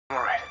All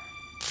right.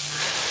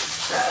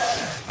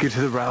 Get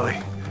to the rally.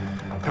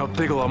 Tell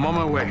Diggle I'm on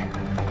my way.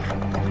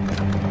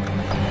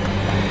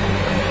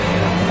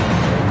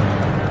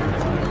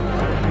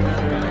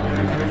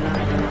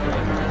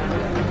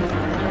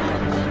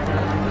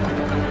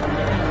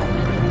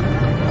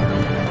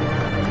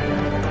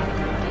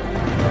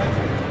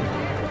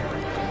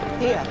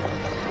 Yeah,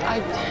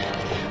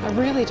 I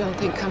really don't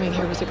think coming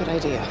here was a good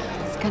idea.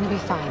 It's gonna be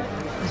fine.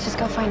 Let's just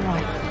go find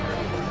Roy.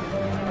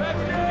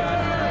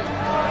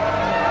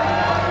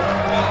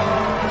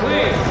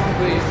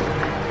 Please.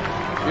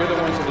 You're the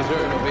ones who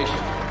deserve an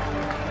ovation.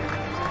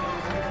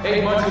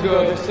 8 months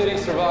ago, this city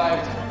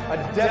survived a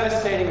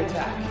devastating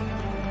attack.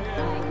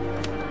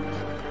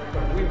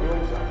 But we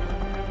rose up.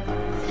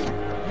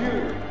 You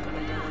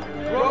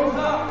rose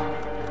up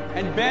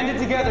and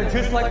banded together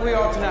just like we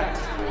are tonight.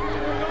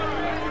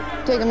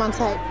 Take him on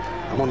sight.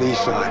 I'm on the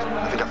east side.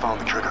 I think I found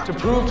the trigger. To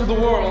prove to the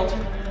world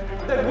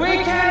that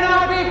we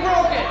cannot be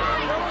broken.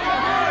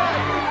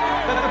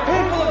 That the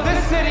people of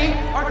this city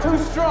are too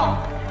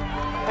strong.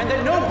 And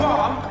that no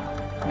bomb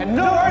and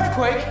no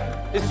earthquake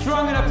is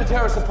strong enough to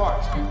tear us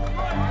apart.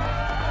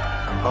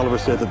 Oliver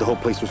said that the whole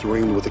place was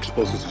ringed with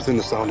explosives within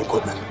the sound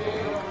equipment.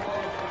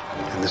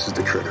 And this is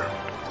the trigger.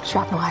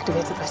 Shrapnel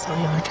activates it by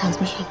cellular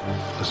transmission.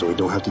 So we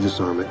don't have to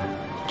disarm it,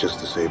 just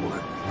disable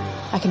it.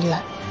 I can do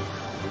that.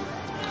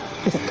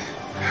 I think.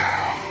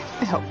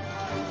 I hope.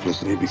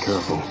 Listen, you be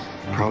careful.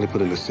 Probably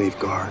put in a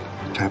safeguard.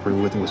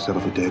 Tampering with it will set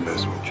off a dead man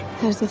switch.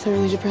 That is a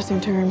thoroughly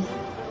depressing term.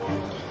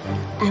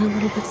 And a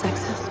little bit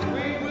sexist.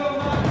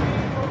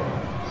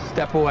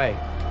 Step away.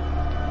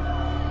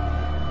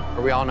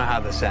 Or we all know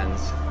how this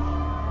ends.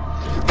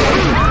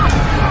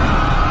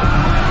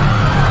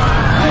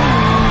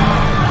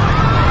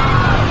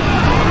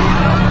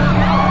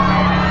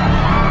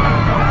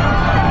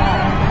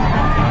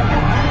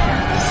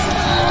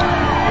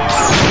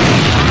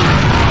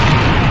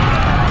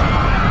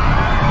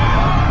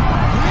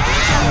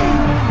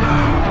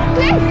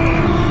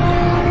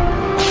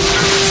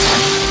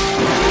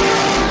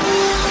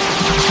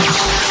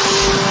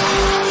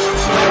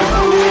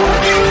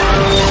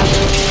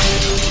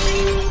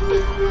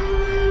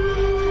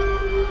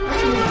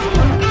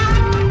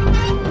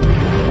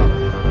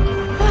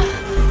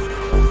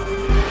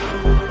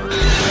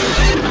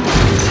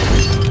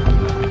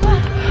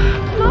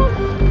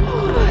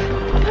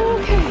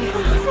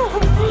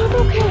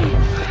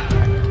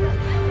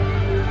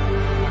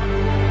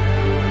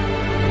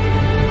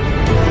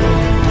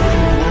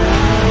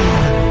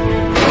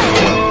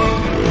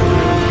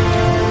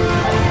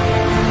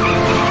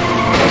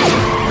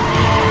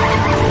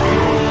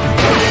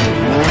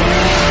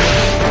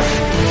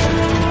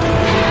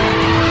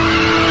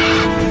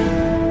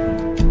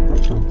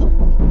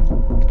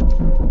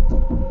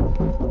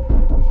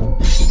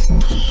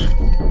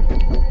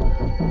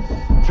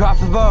 Drop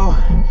the bow.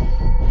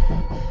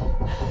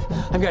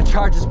 I've got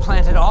charges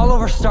planted all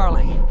over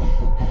Starling.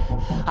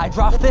 I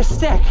drop this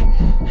stick,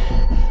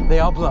 they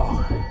all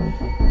blow.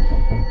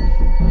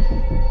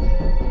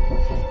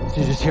 Did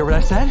you just hear what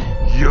I said?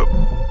 Yup.